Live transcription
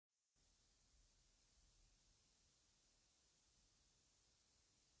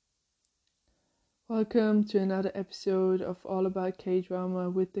Welcome to another episode of All About K-Drama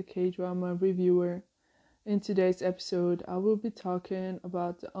with the K-Drama Reviewer. In today's episode, I will be talking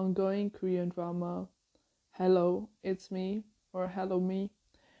about the ongoing Korean drama Hello, It's Me, or Hello Me,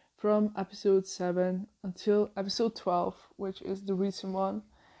 from episode 7 until episode 12, which is the recent one.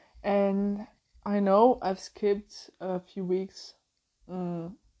 And I know I've skipped a few weeks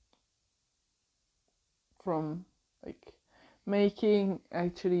from making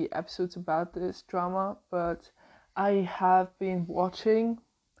actually episodes about this drama, but I have been watching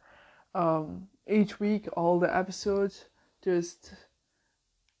each week all the episodes. Just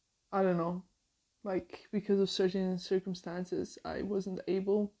I don't know, because of certain circumstances I wasn't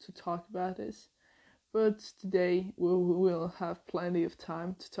able to talk about this, but today we'll have plenty of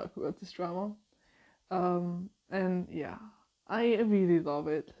time to talk about this drama. And yeah, I really love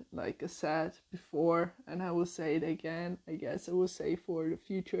it. Like I said before, and I will say it again, I guess I will say for the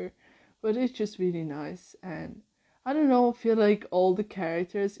future, but it's just really nice. And I don't know, I feel like all the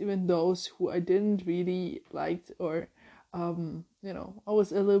characters, even those who I didn't really liked or I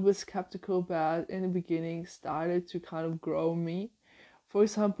was a little bit skeptical about in the beginning, started to kind of grow me. For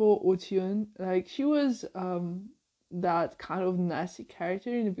example, Oh Cheon, like she was that kind of nasty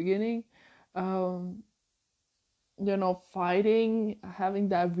character in the beginning. Um, Fighting, having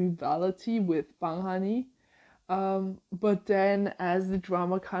that rivalry with Bang Hani. But then as the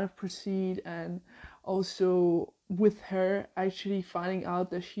drama kind of proceed, and also with her actually finding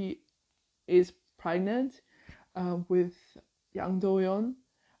out that she is pregnant with Yang Do-yeon,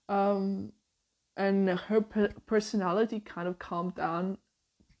 um, and her personality kind of calmed down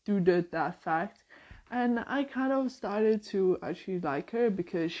due to that fact. And I kind of started to actually like her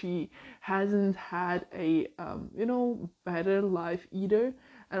because she hasn't had a better life either,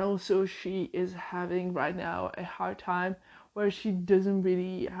 and also she is having right now a hard time where she doesn't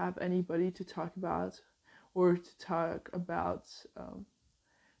really have anybody to talk about, or to talk about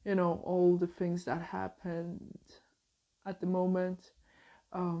all the things that happened at the moment,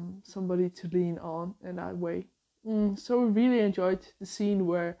 somebody to lean on in that way. So we really enjoyed the scene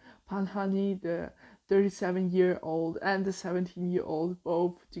where Panhani, the 37-year-old, and the 17-year-old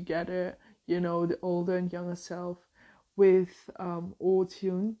both together, the older and younger self, with Oh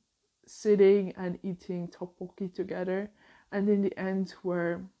Cheon sitting and eating tteokbokki together, and in the end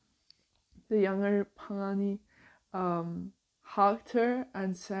where the younger Panhani hugged her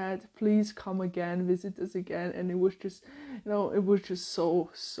and said, "Please come again, visit us again," and it was just, it was just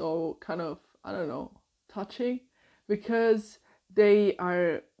so kind of, I don't know, touching, because they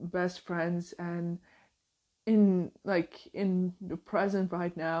are best friends, and in the present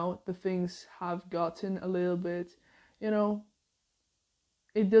right now, the things have gotten a little bit, you know,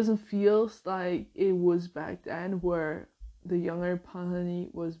 it doesn't feel like it was back then where the younger Panhani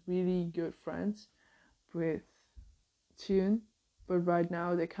was really good friends with Tune, but right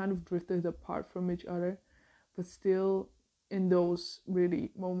now they kind of drifted apart from each other. But still, in those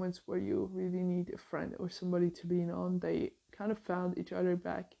really moments where you really need a friend or somebody to lean on, they kind of found each other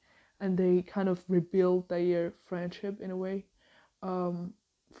back, and they kind of rebuilt their friendship in a way,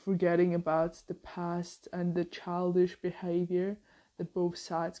 forgetting about the past and the childish behavior that both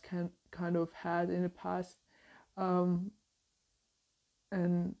sides can kind of had in the past. Um,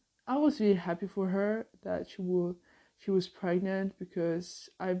 and I was really happy for her that she was pregnant, because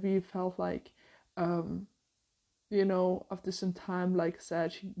I really felt like, after some time, like I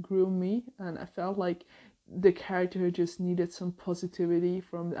said, she grew me, and I felt like the character just needed some positivity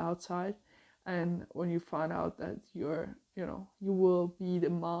from the outside. And when you find out that you will be the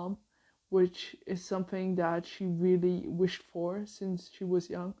mom, which is something that she really wished for since she was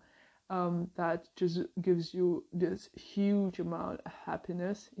young, that just gives you this huge amount of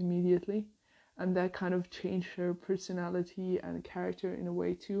happiness immediately, and that kind of changed her personality and character in a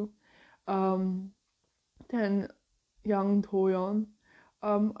way too. Um, then Yang Do-yeon,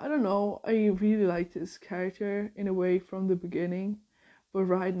 I don't know, I really like this character in a way from the beginning, but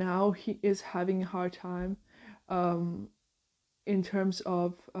right now he is having a hard time, um, in terms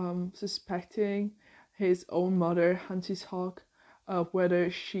of suspecting his own mother, Han Ji-seok,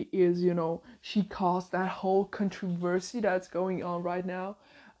 whether she is, she caused that whole controversy that's going on right now,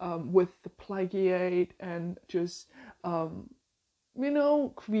 with the plagiate, and just,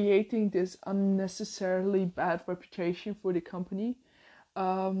 creating this unnecessarily bad reputation for the company.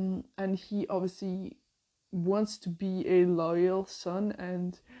 And he obviously wants to be a loyal son,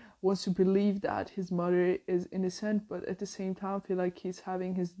 and wants to believe that his mother is innocent, but at the same time feel like he's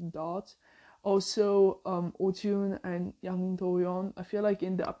having his doubts. Also, Oh Jun and Yang Do-yeon, I feel like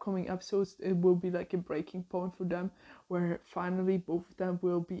in the upcoming episodes it will be like a breaking point for them, where finally both of them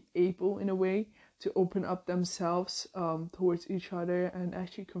will be able in a way to open up themselves towards each other and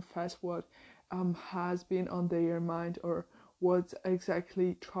actually confess what has been on their mind, or what's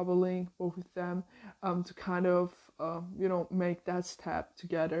exactly troubling both of them, to kind of make that step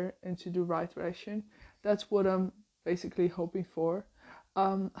together into the right direction. That's what I'm basically hoping for.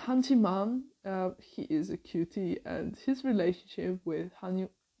 Han Ji-man, he is a cutie, and his relationship with Han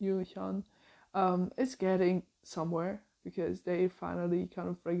Yoo-hyun is getting somewhere, because they finally kind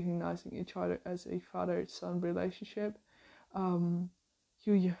of recognizing each other as a father-son relationship.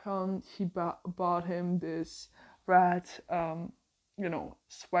 Yoo-hyun, he bought him this red,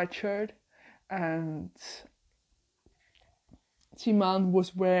 sweatshirt, and Ji-man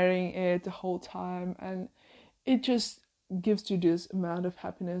was wearing it the whole time, and it just gives you this amount of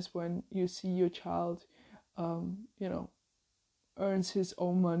happiness when you see your child, earns his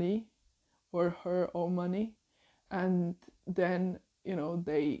own money or her own money, and then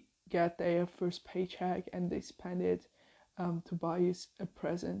they get their first paycheck and they spend it to buy you a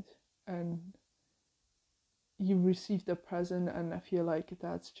present, and you receive the present, and I feel like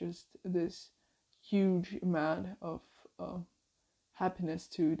that's just this huge amount of happiness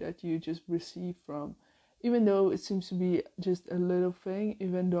too that you just receive from, even though it seems to be just a little thing,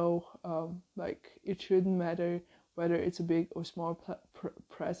 even though it shouldn't matter whether it's a big or small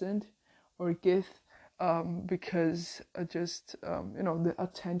present or gift, because just the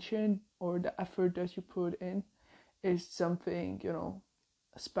attention or the effort that you put in is something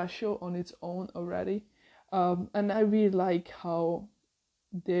special on its own already. And I really like how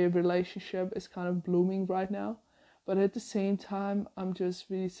their relationship is kind of blooming right now. But at the same time, I'm just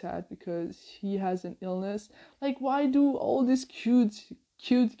really sad because he has an illness. Like, why do all these cute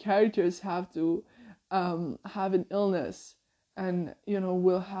characters have to have an illness, and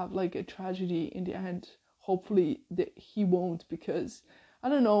will have like a tragedy in the end? Hopefully that he won't, because I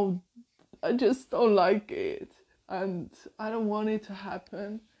don't know, I just don't like it, and I don't want it to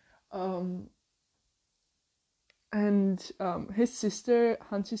happen. And his sister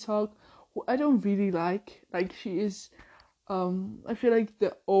Han Ji-seok, who I don't really like she is, I feel like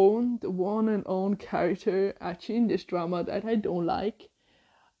the one and own character actually in this drama that I don't like.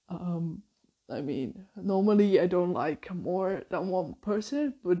 I mean, normally I don't like more than one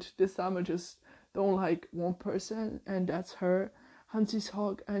person, but this time I just don't like one person, and that's her, Han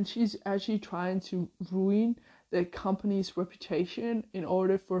Ji-seok, and she's actually trying to ruin the company's reputation in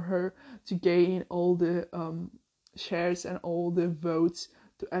order for her to gain all the shares and all the votes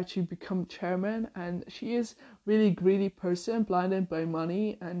to actually become chairman. And she is really greedy person, blinded by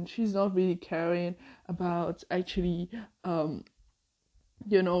money, and she's not really caring about actually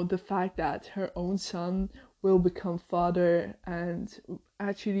the fact that her own son will become father, and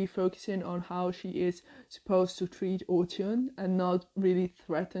actually focusing on how she is supposed to treat Oh-cheon and not really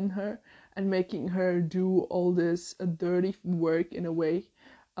threaten her, and making her do all this dirty work in a way,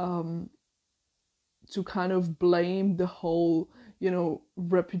 to kind of blame the whole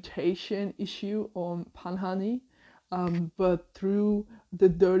reputation issue on Panhani, but through the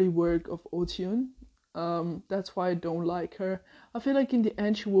dirty work of Oh-cheon. That's why I don't like her. I feel like in the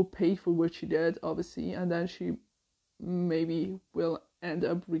end she will pay for what she did, obviously, and then she maybe will end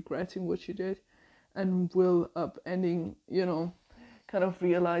up regretting what she did, and will up ending, kind of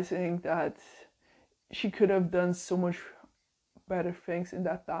realizing that she could have done so much better things in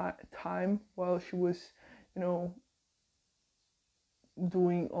that time while she was,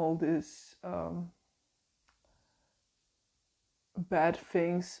 doing all this bad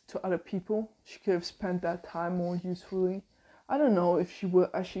things to other people. She could have spent that time more usefully. I don't know if she would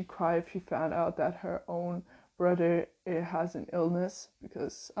actually cry if she found out that her own brother has an illness,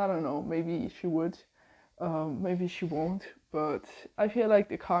 because I don't know, maybe she would, maybe she won't, but I feel like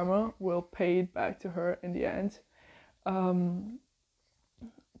the karma will pay it back to her in the end.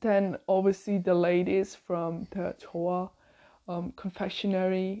 Then obviously the ladies from the Choa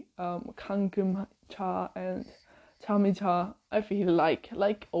confectionery, Kang Cha and Chami Cha. I feel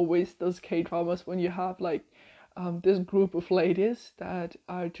like always those K dramas, when you have like this group of ladies that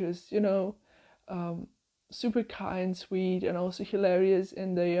are just super kind, sweet, and also hilarious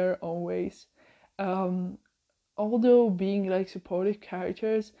in their own ways. Although being like supportive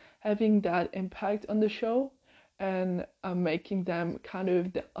characters, having that impact on the show, and making them kind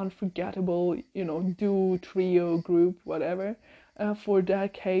of the unforgettable, duo, trio, group, whatever. For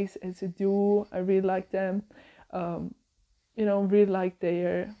that case, it's a duo. I really like them. Really like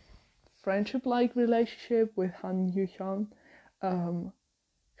their friendship-like relationship with Han Yoo-hyun, kind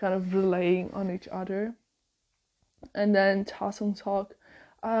of relying on each other. And then Cha Sung-seok,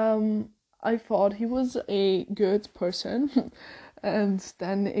 I thought he was a good person. And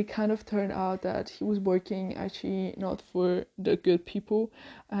then it kind of turned out that he was working actually not for the good people.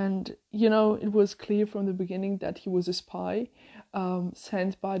 And, it was clear from the beginning that he was a spy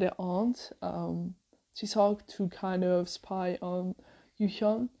sent by the aunt Jisok to kind of spy on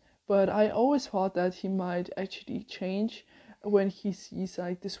Yuhyun. But I always thought that he might actually change when he sees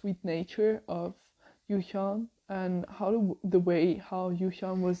like the sweet nature of Yuhyun and the way how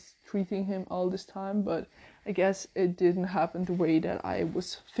Yuhyun was treating him all this time. But I guess it didn't happen the way that I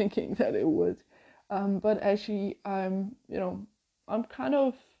was thinking that it would. But actually, I'm kind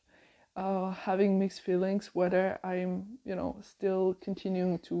of having mixed feelings whether I'm, still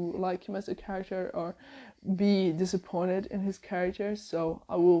continuing to like him as a character or be disappointed in his character. So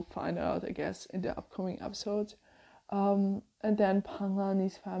I will find out, I guess, in the upcoming episodes. And then Pang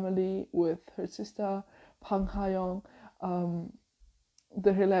Hani's family with her sister Pang Ha-young.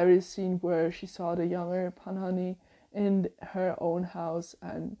 The hilarious scene where she saw the younger Panhani in her own house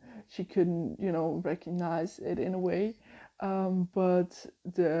and she couldn't, recognize it in a way. But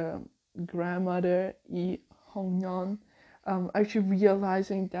the grandmother, Lee Hong-yeon, actually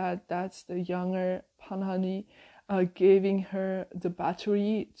realizing that that's the younger Panhani, giving her the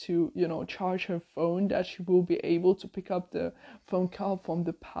battery to, charge her phone, that she will be able to pick up the phone call from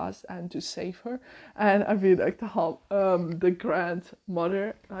the past and to save her. And I really like the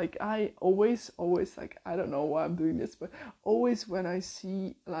grandmother. Like I always like, I don't know why I'm doing this, but always when I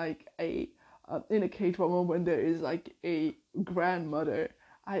see like in a K-drama when there is like a grandmother,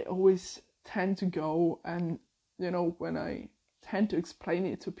 I always tend to go and, when I tend to explain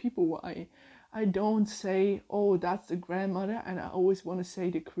it to people, I don't say, oh, that's the grandmother, and I always want to say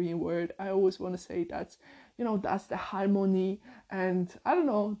the Korean word. I always want to say that's the harmony, and I don't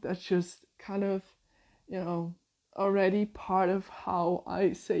know, that's just kind of, already part of how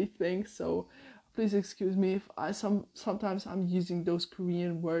I say things. So please excuse me if sometimes I'm using those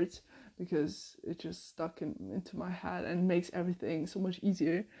Korean words because it just stuck into my head and makes everything so much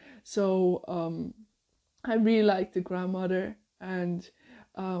easier. So I really like the grandmother, and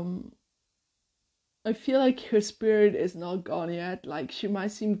I feel like her spirit is not gone yet. Like she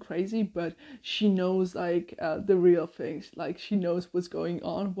might seem crazy, but she knows like the real things. Like she knows what's going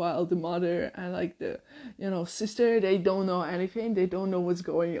on, while the mother and like the sister, they don't know anything. They don't know what's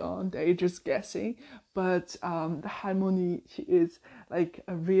going on. They're just guessing. But the harmony, she is like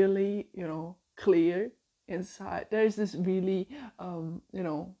a really clear inside. There's this really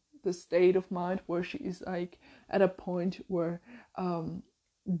the state of mind where she is like at a point where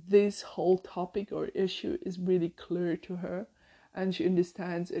this whole topic or issue is really clear to her, and she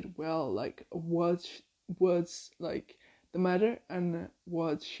understands it well, like what's like the matter and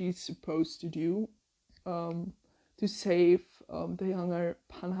what she's supposed to do to save the younger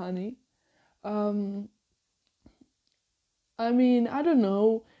Panhani. I mean, I don't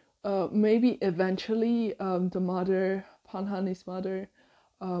know, maybe eventually the mother, Panhani's mother,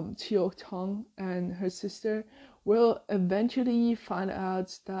 Chiok Tong, and her sister will eventually find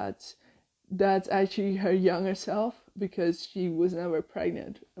out that that's actually her younger self, because she was never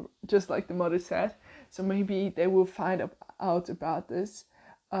pregnant, just like the mother said. So maybe they will find out about this,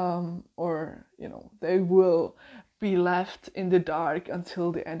 or they will be left in the dark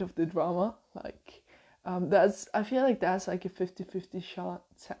until the end of the drama. Like I feel like that's like a 50-50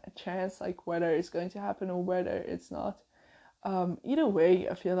 chance, like whether it's going to happen or whether it's not. Either way,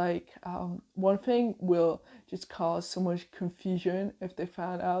 I feel like one thing will just cause so much confusion if they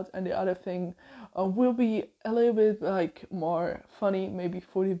found out, and the other thing will be a little bit like more funny, maybe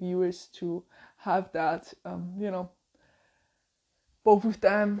for the viewers to have that, both of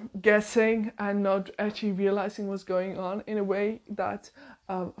them guessing and not actually realizing what's going on, in a way that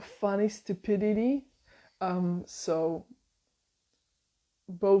funny stupidity. So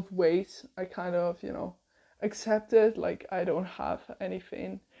both ways I kind of, accept it. Like I don't have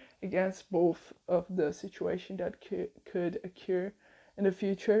anything against both of the situation that could occur in the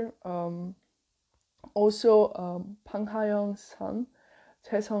future. Also, Pang Ha-young's son,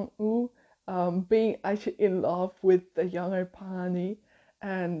 Tae Sung-woo, being actually in love with the younger Pani,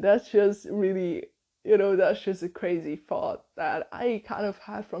 and that's just really, that's just a crazy thought that I kind of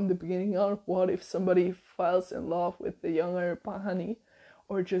had from the beginning on. What if somebody falls in love with the younger Pani,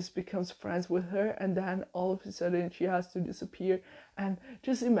 or just becomes friends with her, and then all of a sudden she has to disappear? And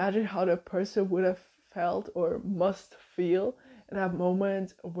just imagine how that person would have felt or must feel in that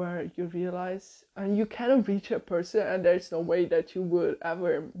moment where you realize and you cannot reach a person, and there's no way that you would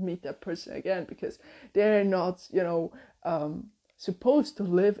ever meet that person again, because they're not supposed to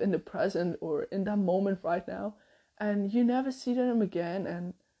live in the present or in that moment right now, and you never see them again.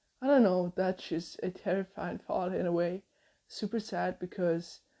 And I don't know, that's just a terrifying thought in a way. super sad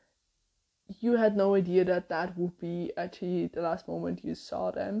because you had no idea that that would be actually the last moment you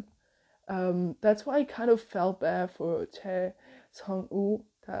saw them. That's why I kind of felt bad for Tae Sung-woo,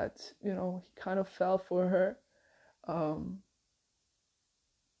 that, you know, he kind of fell for her. Um,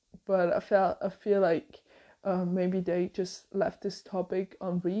 but I feel like maybe they just left this topic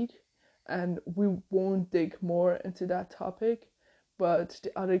unread, and we won't dig more into that topic. But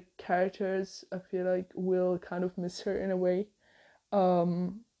the other characters, I feel like, will kind of miss her in a way.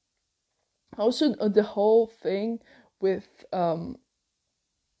 Um, Also, the whole thing with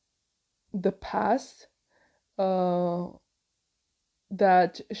the past, uh,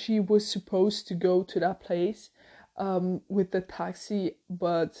 that she was supposed to go to that place with the taxi,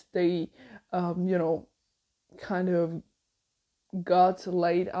 but they, you know, kind of got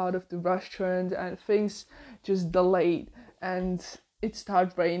laid out of the restaurant and things just delayed, and it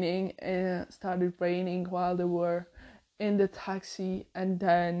started raining while they were in the taxi, and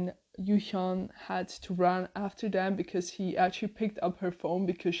then Yuhyun had to run after them because he actually picked up her phone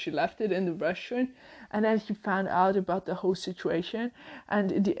because she left it in the restaurant, and then he found out about the whole situation,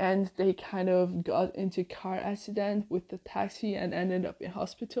 and in the end they kind of got into a car accident with the taxi and ended up in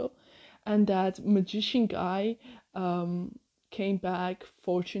hospital. And that magician guy came back,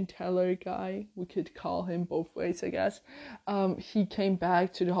 fortune teller guy, we could call him both ways, I guess. He came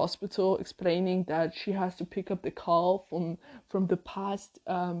back to the hospital explaining that she has to pick up the call from the past,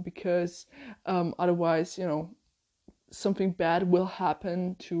 because otherwise, you know, something bad will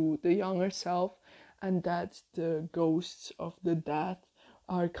happen to the younger self, and that the ghosts of the dead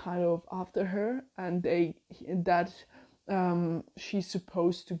are kind of after her, and that she's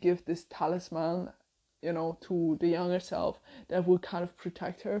supposed to give this talisman, you know, to the younger self that will kind of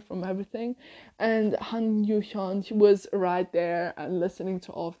protect her from everything. And Han Yu-hyun, he was right there and listening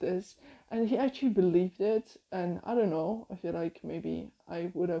to all of this, and he actually believed it. And I don't know, I feel like maybe I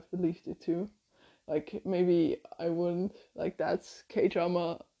would have believed it too. Like maybe I wouldn't. Like that's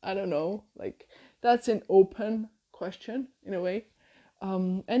K-drama. I don't know. Like that's an open question in a way.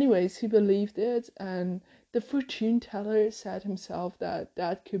 Anyways, he believed it, and the fortune teller said himself that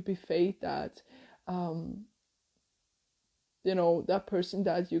that could be fate. That, um, you know, that person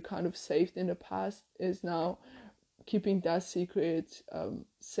that you kind of saved in the past is now keeping that secret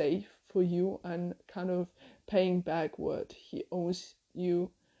safe for you and kind of paying back what he owes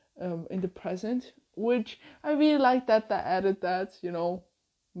you in the present. Which I really like that they added that, you know,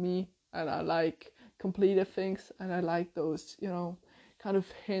 me, and I like completed things, and I like those, you know, kind of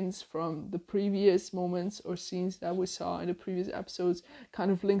hints from the previous moments or scenes that we saw in the previous episodes kind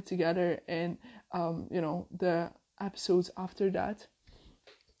of linked together in you know, the episodes after that,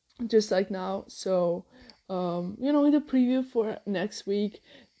 just like now. So you know, in the preview for next week,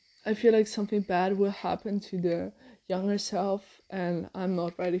 I feel like something bad will happen to the younger self, and I'm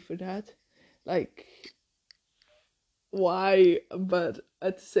not ready for that. Like, why? But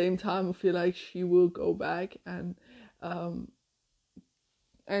at the same time, I feel like she will go back um,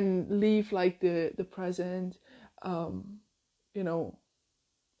 and leave like the present, um, you know.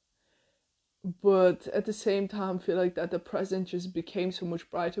 But at the same time, I feel like that the present just became so much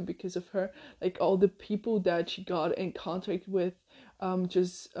brighter because of her. Like all the people that she got in contact with,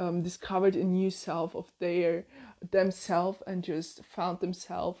 just discovered a new self of themselves, and just found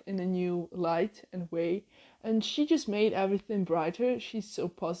themselves in a new light and way. And she just made everything brighter. She's so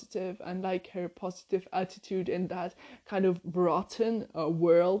positive, and like her positive attitude in that kind of rotten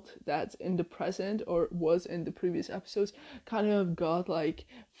world that's in the present or was in the previous episodes kind of got like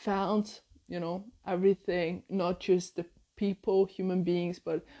found, you know, everything, not just the people, human beings,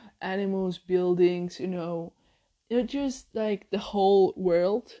 but animals, buildings, you know, just like the whole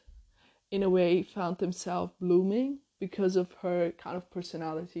world in a way found themselves blooming because of her kind of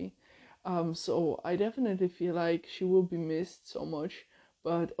personality. So I definitely feel like she will be missed so much,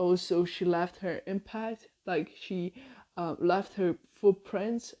 but also she left her impact, like she left her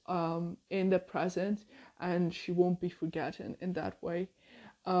footprints in the present, and she won't be forgotten in that way.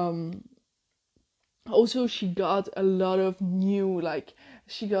 Um, Also, she got a lot of new, like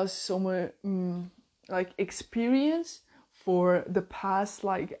she got so much like experience for the past,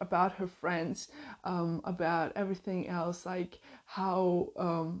 like about her friends, about everything else, like how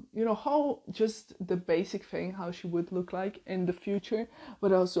you know, how just the basic thing, how she would look like in the future,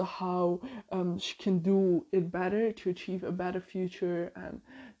 but also how she can do it better to achieve a better future. And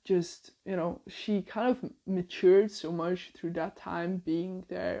just, you know, she kind of matured so much through that time being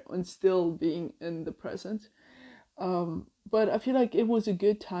there and still being in the present. but I feel like it was a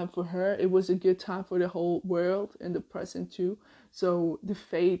good time for her. It was a good time for the whole world in the present too. So the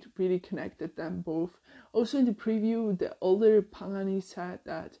fate really connected them both. Also in the preview, the older Pangani said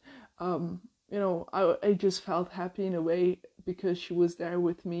that, I just felt happy in a way because she was there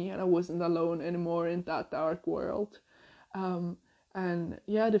with me and I wasn't alone anymore in that dark world. Um, and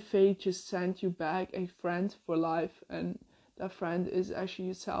yeah, the fate just sent you back a friend for life, and that friend is actually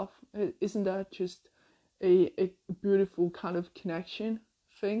yourself. Isn't that just a beautiful kind of connection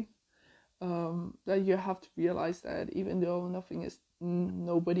thing? That you have to realize that even though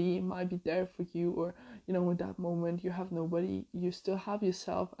nobody might be there for you, or in that moment you have nobody, you still have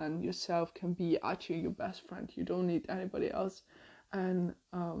yourself, and yourself can be actually your best friend. You don't need anybody else, and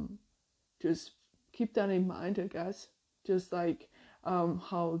just keep that in mind, I guess. Just like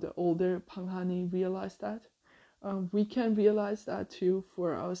how the older Panghani realized that. We can realize that too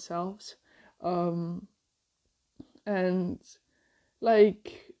for ourselves. Um, and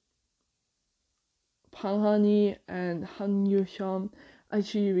like Panghani and Han Yuhyun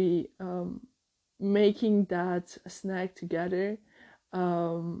actually making that snack together,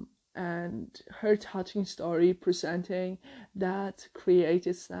 um, and her touching story presenting that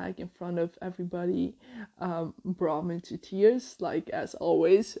created snack in front of everybody, brought me to tears, like as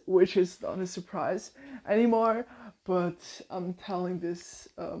always, which is not a surprise anymore, but I'm telling this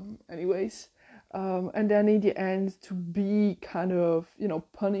anyways. And then in the end, to be kind of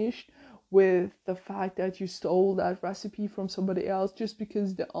punished with the fact that you stole that recipe from somebody else just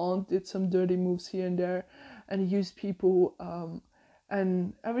because the aunt did some dirty moves here and there and used people,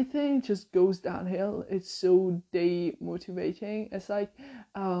 and everything just goes downhill. It's so demotivating. It's like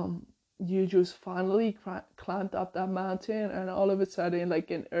you just finally climbed up that mountain and all of a sudden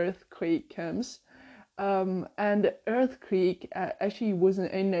like an earthquake comes, and the earthquake actually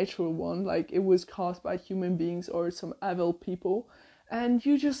wasn't a natural one, like it was caused by human beings or some evil people, and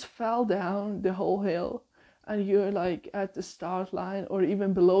you just fell down the whole hill, and you're like at the start line or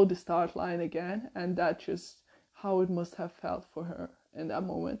even below the start line again, and that's just how it must have felt for her in that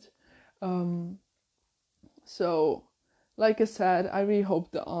moment. Um, so, like I said, I really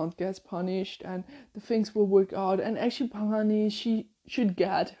hope the aunt gets punished and the things will work out. And actually, Pangani, she should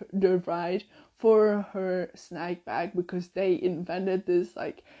get the right for her snack bag because they invented this.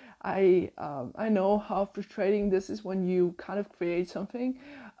 Like, I know how frustrating this is when you kind of create something,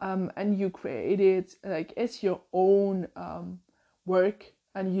 and you create it like it's your own work,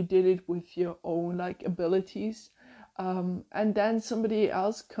 and you did it with your own like abilities, and then somebody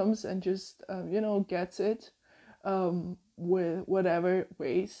else comes and just gets it, with whatever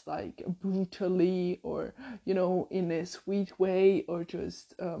ways, like brutally or in a sweet way, or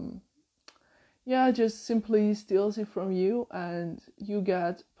just just simply steals it from you, and you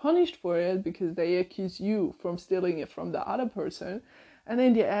get punished for it because they accuse you from stealing it from the other person. And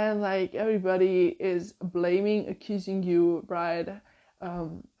in the end, like everybody is blaming, accusing you, right,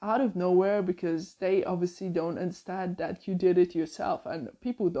 out of nowhere, because they obviously don't understand that you did it yourself, and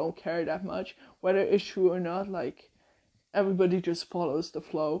people don't care that much whether it's true or not. Like everybody just follows the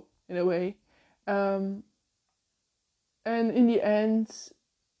flow in a way. um, and in the end,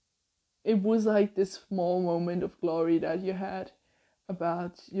 it was like this small moment of glory that you had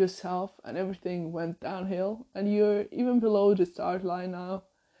about yourself, and everything went downhill and you're even below the start line now.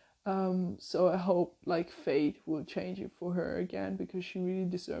 So I hope like fate will change it for her again because she really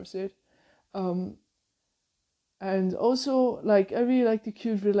deserves it. um, and also, like, I really like the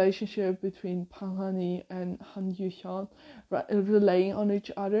cute relationship between Panghani and Han Yuhyun, relying on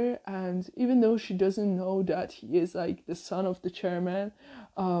each other. And even though she doesn't know that he is like the son of the chairman,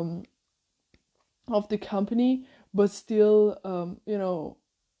 um, of the company, but still,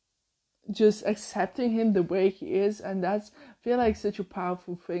 just accepting him the way he is. And that's, I feel like, such a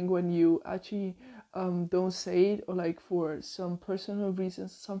powerful thing when you actually don't say it, or like for some personal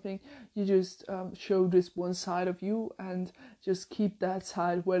reasons or something, you just show this one side of you and just keep that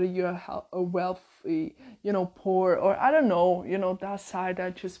side, whether you're a wealthy, poor, or I don't know, that side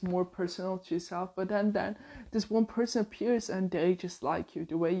that's just more personal to yourself. But then this one person appears and they just like you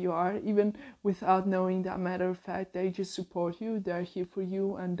the way you are, even without knowing that. Matter of fact, they just support you, they're here for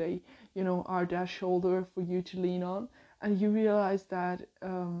you, and they are that shoulder for you to lean on. And you realize that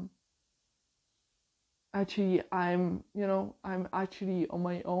actually I'm actually on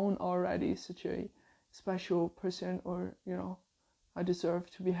my own already such a special person, or I deserve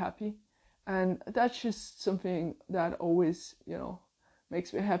to be happy. And that's just something that always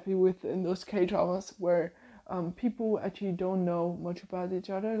makes me happy with in those K dramas, where people actually don't know much about each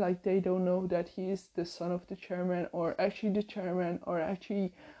other. Like they don't know that he is the son of the chairman, or actually the chairman, or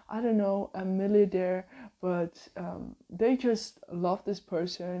actually, I don't know, a millionaire. But they just love this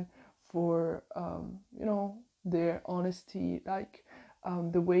person for their honesty, like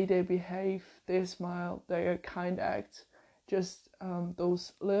the way they behave, their smile, their kind acts, just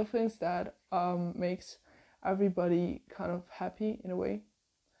those little things that makes everybody kind of happy in a way.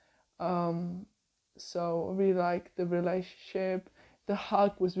 Um, so I really like the relationship. The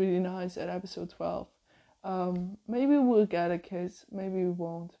hug was really nice at episode 12. Maybe we'll get a kiss, maybe we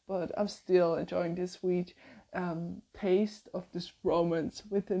won't, but I'm still enjoying this sweet taste of this romance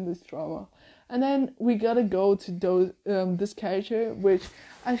within this drama. And then we gotta go to this character, which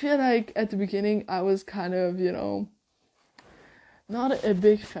I feel like at the beginning I was kind of, not a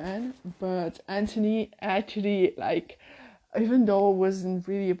big fan, but Anthony actually, like, even though I wasn't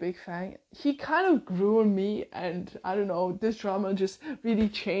really a big fan, he kind of grew on me, and I don't know, this drama just really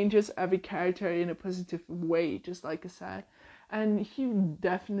changes every character in a positive way, just like I said. And he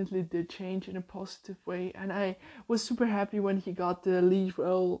definitely did change in a positive way, and I was super happy when he got the lead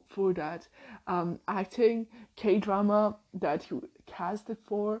role for that acting K-drama that he casted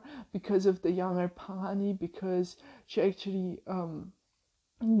for, because of the younger Pani, because she actually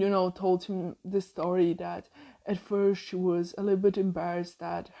told him the story that at first she was a little bit embarrassed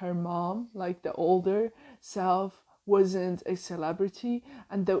that her mom, like the older self, wasn't a celebrity,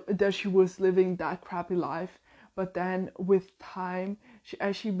 and that she was living that crappy life. But then with time, she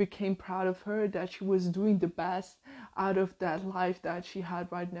actually became proud of her, that she was doing the best out of that life that she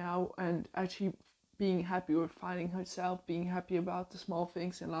had right now, and actually being happy or finding herself, being happy about the small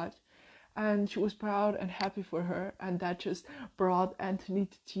things in life. And she was proud and happy for her, and that just brought Anthony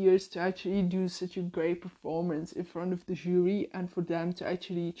to tears to actually do such a great performance in front of the jury, and for them to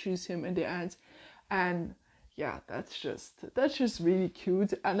actually choose him in the end. And yeah, that's just really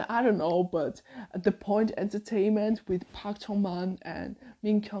cute. And I don't know, but at the Point Entertainment with Park Chong Man and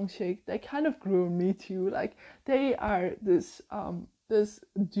Min Kyung Sik, they kind of grew on me too. Like they are this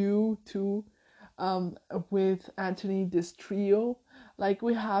duo too, with Anthony, this trio. Like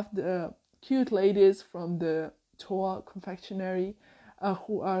we have the cute ladies from the Toa confectionery,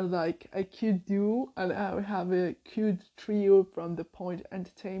 who are like a cute duo, and we have a cute trio from the Point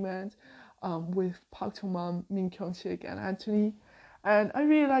Entertainment, with Park Chong-man, Min Kyung-sik, and Anthony. And I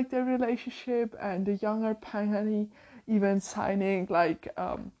really like their relationship, and the younger Pang even signing like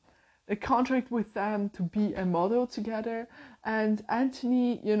a contract with them to be a model together. And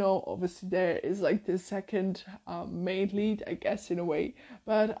Anthony, obviously there is like the second main lead, I guess, in a way.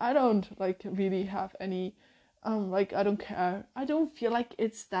 But I don't like really have any, like, I don't care. I don't feel like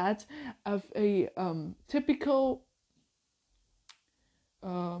it's that of a typical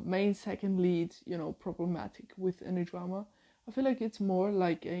main second lead, problematic within a drama. I feel like it's more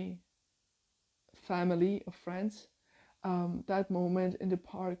like a family of friends. That moment in the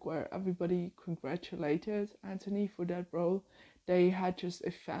park where everybody congratulated Anthony for that role, they had just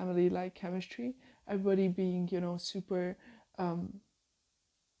a family like chemistry. Everybody being, super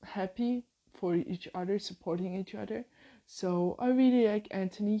happy for each other, supporting each other. So I really like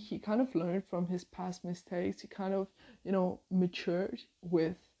Anthony. He kind of learned from his past mistakes. He kind of, matured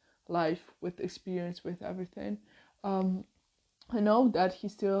with life, with experience, with everything. I know that he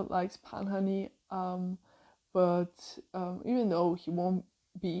still likes Panhani, but even though he won't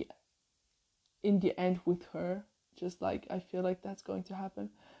be in the end with her, just like I feel like that's going to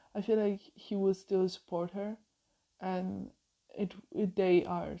happen, I feel like he will still support her, and they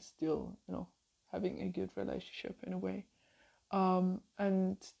are still, having a good relationship in a way.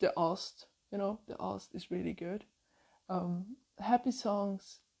 And the Ost, the Ost is really good. Happy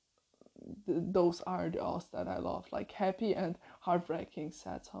songs, those are the Ost that I love, like happy and heartbreaking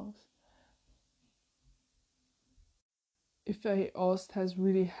sad songs. If a Ost has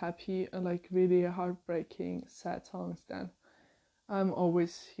really happy and like really heartbreaking sad songs, then I'm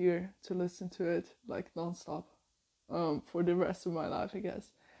always here to listen to it like nonstop, for the rest of my life, I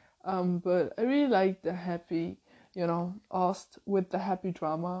guess. But I really like the happy, Ost with the happy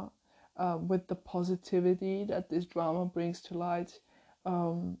drama, with the positivity that this drama brings to light,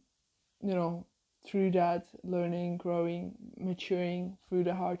 um, you know, through that learning, growing, maturing through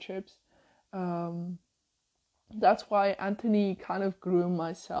the hardships. Um, that's why Anthony kind of grew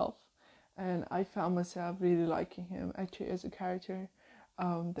myself, and I found myself really liking him actually as a character.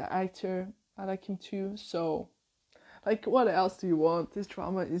 The actor, I like him too. So, like, what else do you want? This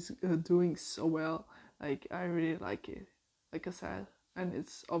drama is doing so well. Like, I really like it. Like I said, and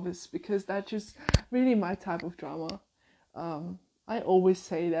it's obvious because that's just really my type of drama. I always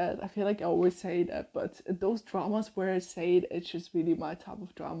say that. I feel like I always say that, but those dramas where I say it, it's just really my type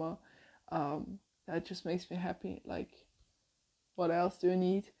of drama. That just makes me happy. Like, what else do you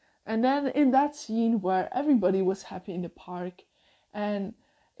need? And then in that scene where everybody was happy in the park, and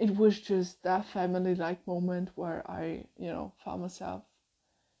it was just that family like moment where I, found myself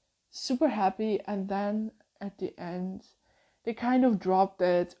super happy. And then at the end, they kind of dropped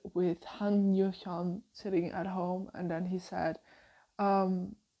it with Han Yoo Hyun sitting at home, and then he said,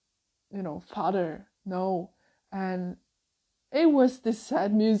 um, Father, no. And it was this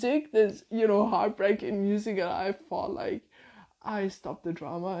sad music, this, heartbreaking music, and I felt like I stopped the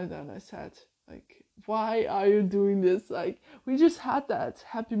drama, and then I said, like, why are you doing this? Like, we just had that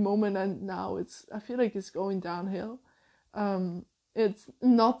happy moment, and now I feel like it's going downhill. Um, it's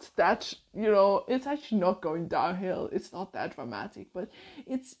not that, it's actually not going downhill. It's not that dramatic, but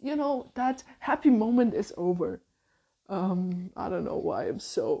it's, that happy moment is over. I don't know why I'm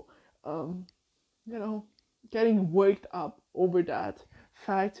so, um, you know, getting worked up over that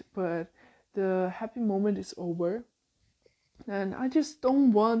fact, but the happy moment is over. And I just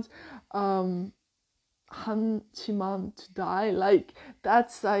don't want Han Chiman to die. Like,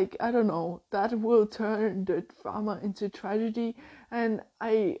 that's like, I don't know, that will turn the drama into tragedy. And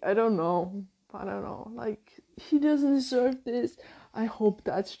I don't know. I don't know. Like, he doesn't deserve this. I hope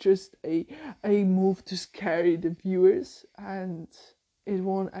that's just a move to scare the viewers, and it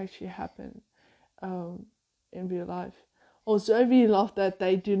won't actually happen um, in real life. Also, I really love that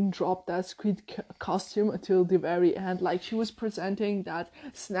they didn't drop that squid costume until the very end. Like, she was presenting that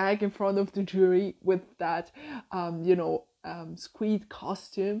snack in front of the jury with that, squid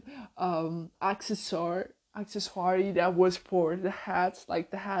costume, accessory that was for the hat,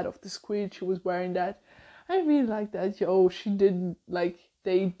 like the hat of the squid. She was wearing that. I really like that. She didn't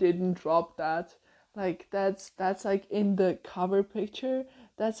they didn't drop that. Like, that's like in the cover picture.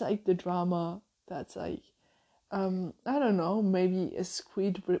 That's like the drama. That's like I don't know, maybe a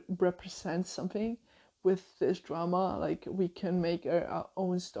squid represents something with this drama. Like, we can make our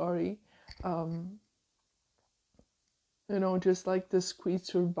own story. Um, just like the squid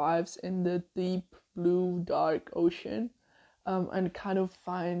survives in the deep blue dark ocean, and kind of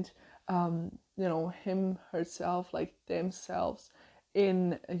find him, herself, like themselves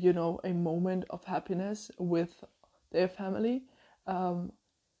in a moment of happiness with their family. Um,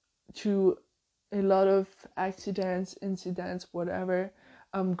 to a lot of accidents, incidents, whatever,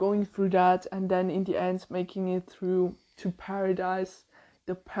 going through that, and then in the end making it through to paradise,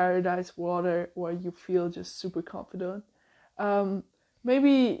 the paradise water where you feel just super confident. Um,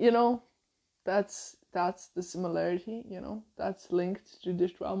 Maybe that's the similarity. That's linked to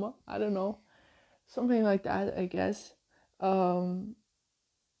this drama. I don't know, something like that, I guess. Um,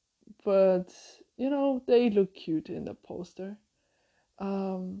 but they look cute in the poster.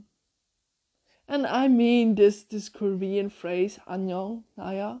 Um, And I mean this Korean phrase "안녕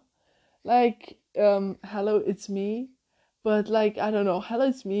나야," like hello it's me, but like I don't know, hello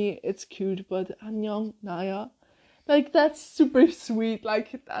it's me, it's cute, but "안녕 나야," like that's super sweet.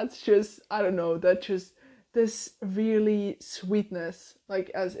 Like, that's just, I don't know, that just this really sweetness, like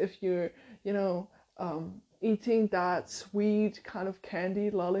as if you're eating that sweet kind of candy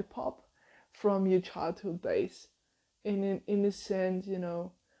lollipop from your childhood days, in an innocent,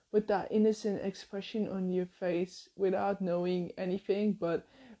 with that innocent expression on your face without knowing anything, but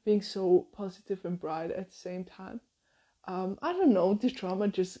being so positive and bright at the same time. I don't know, this drama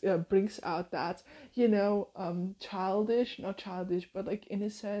just brings out that, childish, not childish, but like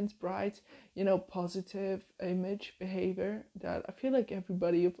innocent, bright, positive image, behavior that I feel like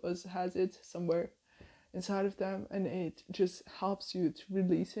everybody of us has it somewhere inside of them, and it just helps you to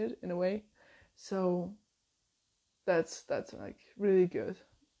release it in a way. So that's like really good.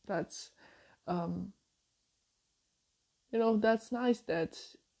 That's um that's nice that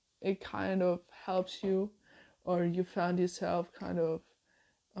it kind of helps you, or you found yourself kind of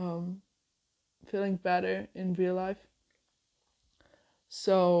um feeling better in real life.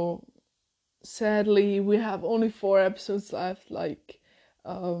 So sadly we have only 4 episodes left. Like,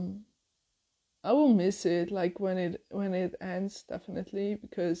 um I will miss it, like when it ends, definitely,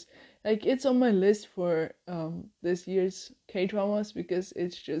 because like it's on my list for this year's K dramas, because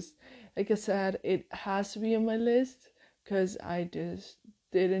it's just, like I said, it has to be on my list because I just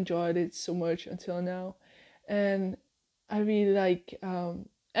did enjoy it so much until now, and I really like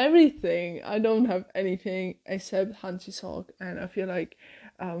everything. I don't have anything except Han Ji-seok, and I feel like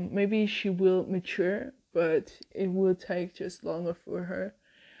maybe she will mature, but it will take just longer for her,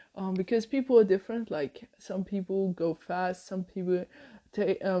 because people are different. Like, some people go fast, some people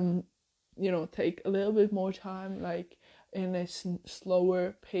take take a little bit more time. Like, in a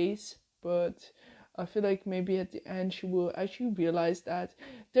slower pace, but I feel like maybe at the end she will actually realize that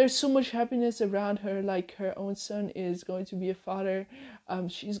there's so much happiness around her. Like her own son is going to be a father.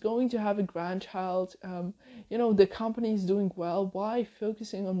 She's going to have a grandchild. The company is doing well. Why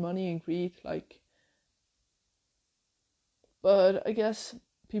focusing on money and greed? But I guess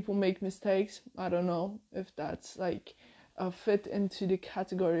people make mistakes. I don't know if that's fit into the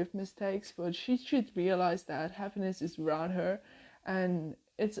category of mistakes, but she should realize that happiness is around her, and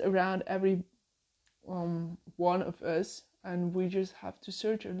it's around every one of us, and we just have to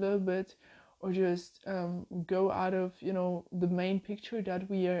search a little bit, or just go out of the main picture that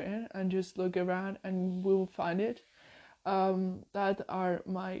we are in, and just look around, and we'll find it. That are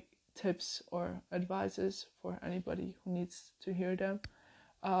my tips or advices for anybody who needs to hear them.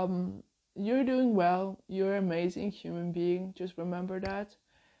 You're doing well. You're an amazing human being. Just remember that,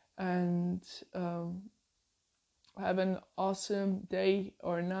 and have an awesome day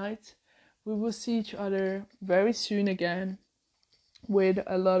or night. We will see each other very soon again with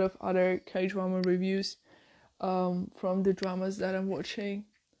a lot of other K-drama reviews from the dramas that I'm watching.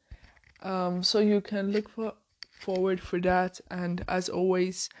 So you can look forward for that. And as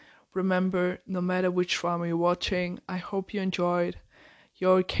always, remember, no matter which drama you're watching, I hope you enjoyed.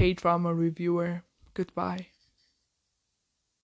 Your K-drama reviewer. Goodbye.